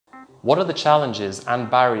What are the challenges and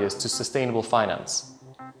barriers to sustainable finance?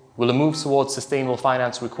 Will a move towards sustainable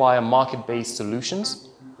finance require market-based solutions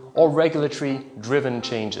or regulatory-driven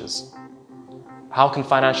changes? How can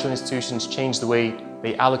financial institutions change the way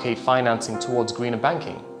they allocate financing towards greener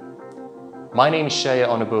banking? My name is Seye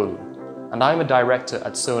Onabolu, and I'm a director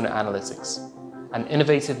at Sona Analytics, an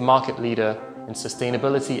innovative market leader in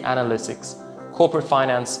sustainability analytics, corporate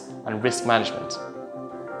finance, and risk management.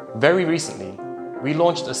 Very recently, we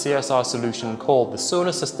launched a CSR solution called the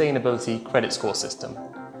Sona Sustainability Credit Score System,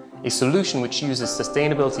 a solution which uses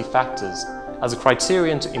sustainability factors as a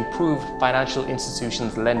criterion to improve financial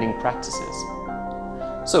institutions' lending practices.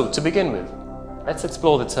 So, to begin with, let's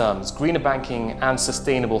explore the terms greener banking and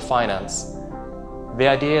sustainable finance. The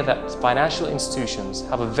idea that financial institutions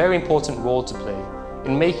have a very important role to play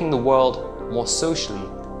in making the world more socially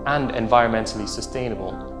and environmentally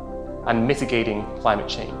sustainable and mitigating climate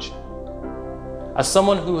change. As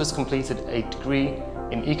someone who has completed a degree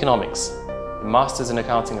in economics, a master's in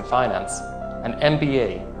accounting and finance, an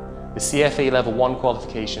MBA, the CFA Level 1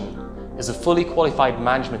 qualification, is a fully qualified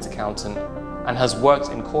management accountant and has worked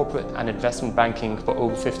in corporate and investment banking for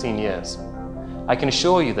over 15 years. I can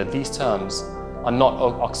assure you that these terms are not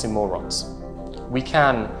oxymorons. We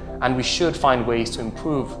can and we should find ways to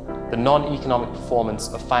improve the non-economic performance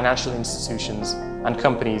of financial institutions and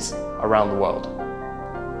companies around the world.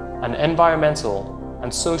 An environmental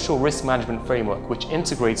and social risk management framework which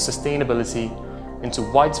integrates sustainability into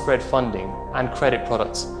widespread funding and credit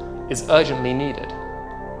products is urgently needed.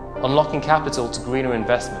 Unlocking capital to greener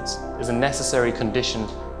investments is a necessary condition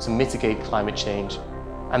to mitigate climate change,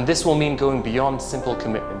 and this will mean going beyond simple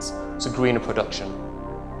commitments to greener production.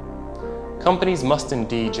 Companies must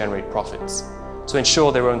indeed generate profits to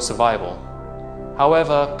ensure their own survival.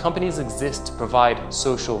 However, companies exist to provide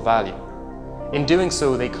social value. In doing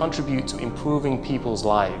so, they contribute to improving people's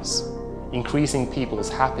lives, increasing people's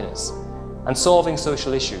happiness, and solving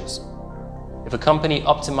social issues. If a company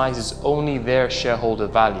optimizes only their shareholder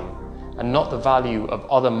value and not the value of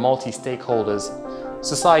other multi-stakeholders,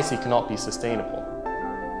 society cannot be sustainable.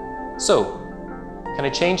 So, can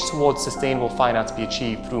a change towards sustainable finance be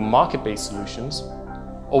achieved through market-based solutions,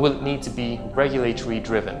 or will it need to be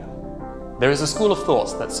regulatory-driven? There is a school of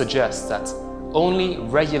thought that suggests that only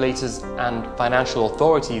regulators and financial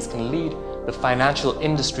authorities can lead the financial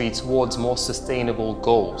industry towards more sustainable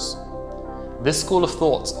goals. This school of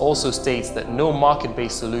thought also states that no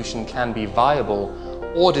market-based solution can be viable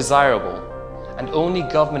or desirable, and only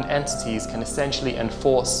government entities can essentially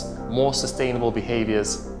enforce more sustainable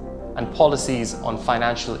behaviours and policies on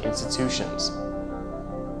financial institutions.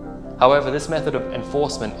 However, this method of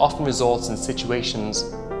enforcement often results in situations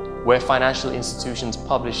where financial institutions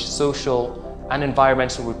publish social and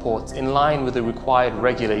environmental reports in line with the required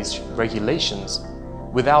regulations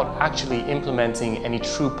without actually implementing any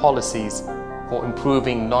true policies for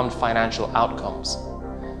improving non-financial outcomes.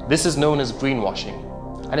 This is known as greenwashing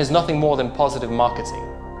and is nothing more than positive marketing.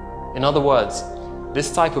 In other words,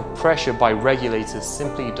 this type of pressure by regulators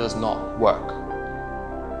simply does not work.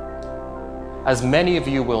 As many of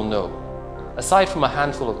you will know, aside from a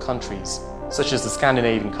handful of countries, such as the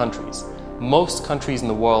Scandinavian countries, most countries in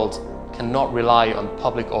the world cannot rely on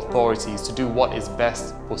public authorities to do what is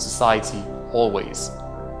best for society always.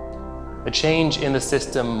 A change in the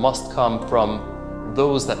system must come from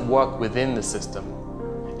those that work within the system.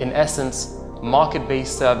 In essence,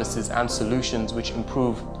 market-based services and solutions which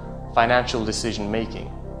improve financial decision-making.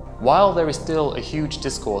 While there is still a huge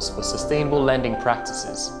discourse for sustainable lending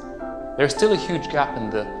practices, there is still a huge gap in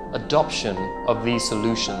the adoption of these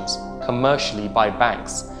solutions commercially by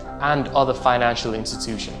banks and other financial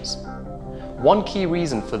institutions. One key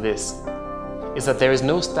reason for this is that there is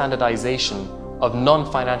no standardization of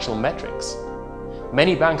non-financial metrics.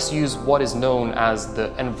 Many banks use what is known as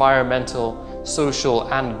the environmental, social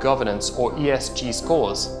and governance or ESG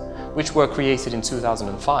scores, which were created in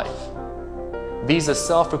 2005. These are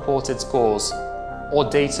self-reported scores or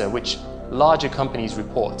data which larger companies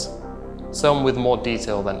report, some with more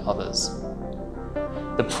detail than others.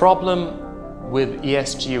 The problem with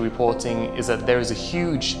ESG reporting is that there is a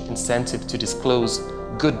huge incentive to disclose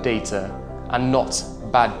good data and not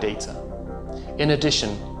bad data. In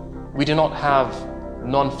addition, we do not have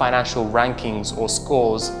non-financial rankings or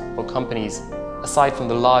scores for companies aside from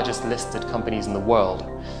the largest listed companies in the world.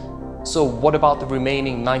 So what about the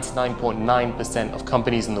remaining 99.9% of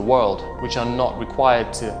companies in the world which are not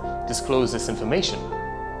required to disclose this information?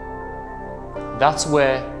 That's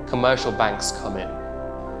where commercial banks come in.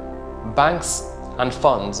 Banks and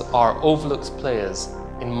funds are overlooked players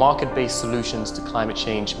in market-based solutions to climate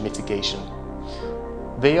change mitigation.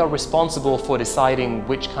 They are responsible for deciding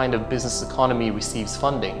which kind of business economy receives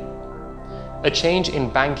funding. A change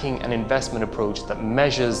in banking and investment approach that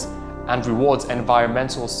measures and rewards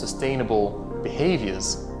environmental sustainable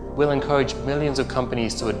behaviours will encourage millions of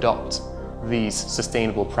companies to adopt these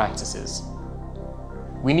sustainable practices.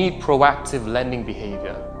 We need proactive lending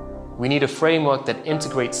behaviour. We need a framework that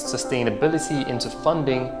integrates sustainability into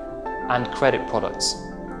funding and credit products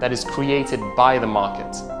that is created by the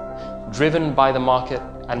market, driven by the market,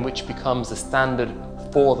 and which becomes the standard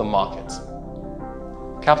for the market.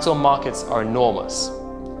 Capital markets are enormous.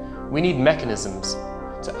 We need mechanisms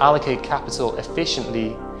to allocate capital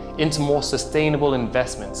efficiently into more sustainable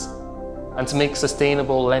investments and to make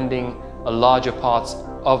sustainable lending a larger part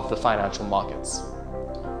of the financial markets.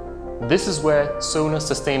 This is where Sona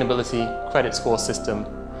Sustainability Credit Score System,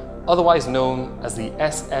 otherwise known as the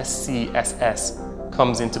SSCSS,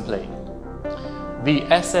 comes into play. The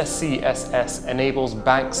SSCSS enables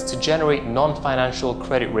banks to generate non-financial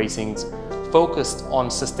credit ratings focused on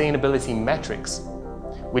sustainability metrics,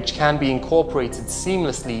 which can be incorporated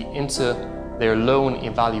seamlessly into their loan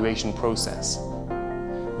evaluation process.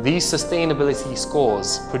 These sustainability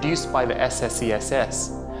scores produced by the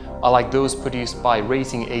SSCSS are like those produced by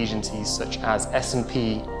rating agencies such as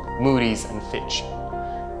S&P, Moody's and Fitch,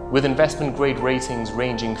 with investment grade ratings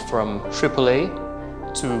ranging from AAA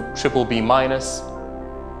to BBB-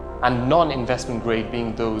 and non-investment grade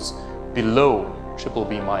being those below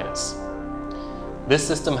BBB-. This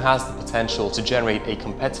system has the potential to generate a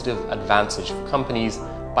competitive advantage for companies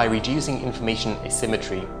by reducing information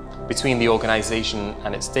asymmetry between the organization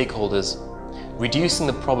and its stakeholders, reducing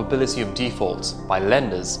the probability of default by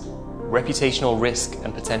lenders, reputational risk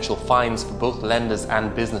and potential fines for both lenders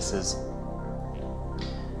and businesses.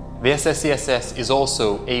 The SSCSS is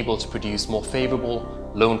also able to produce more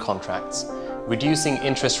favourable loan contracts, reducing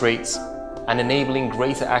interest rates and enabling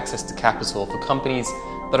greater access to capital for companies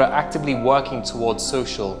that are actively working towards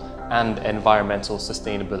social and environmental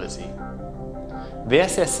sustainability. The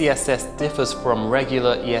SSCSS differs from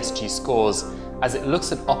regular ESG scores as it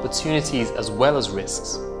looks at opportunities as well as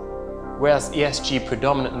risks, whereas ESG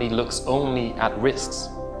predominantly looks only at risks.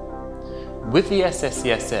 With the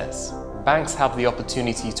SSCSS, banks have the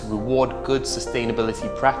opportunity to reward good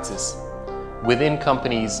sustainability practice within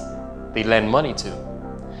companies they lend money to,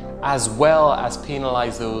 as well as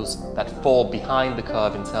penalize those that fall behind the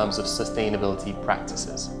curve in terms of sustainability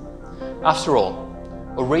practices. After all,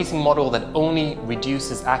 a rating model that only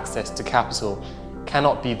reduces access to capital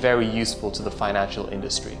cannot be very useful to the financial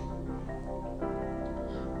industry.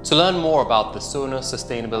 To learn more about the Sona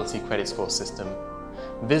Sustainability Credit Score System,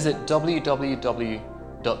 visit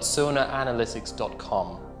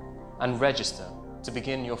www.sonaanalytics.com and register to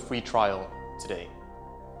begin your free trial today.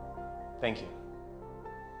 Thank you.